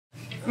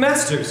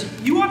Masters,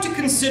 you ought to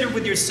consider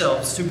with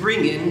yourselves to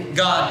bring in,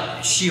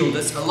 God shield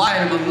us, a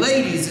lion among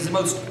ladies is a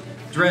most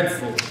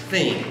dreadful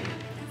thing.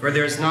 For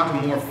there is not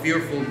a more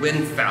fearful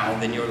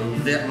windfowl than your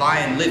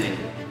lion living,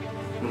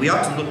 and we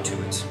ought to look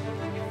to it.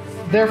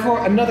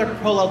 Therefore, another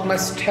prologue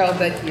must tell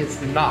that he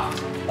is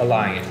not a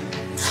lion.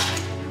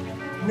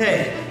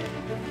 Nay,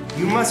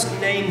 you must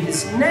name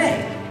his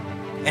name,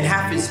 and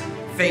half his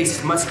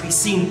face must be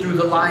seen through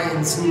the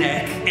lion's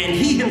neck, and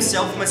he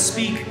himself must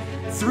speak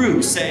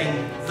through,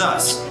 saying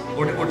thus,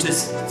 or to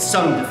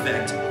some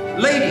effect,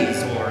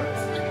 ladies, or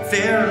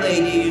fair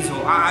ladies,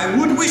 or I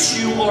would wish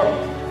you, or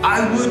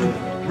I would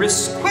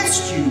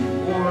request you,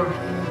 or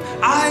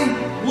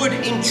I would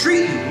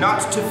entreat you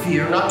not to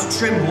fear, not to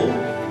tremble,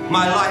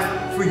 my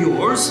life for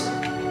yours,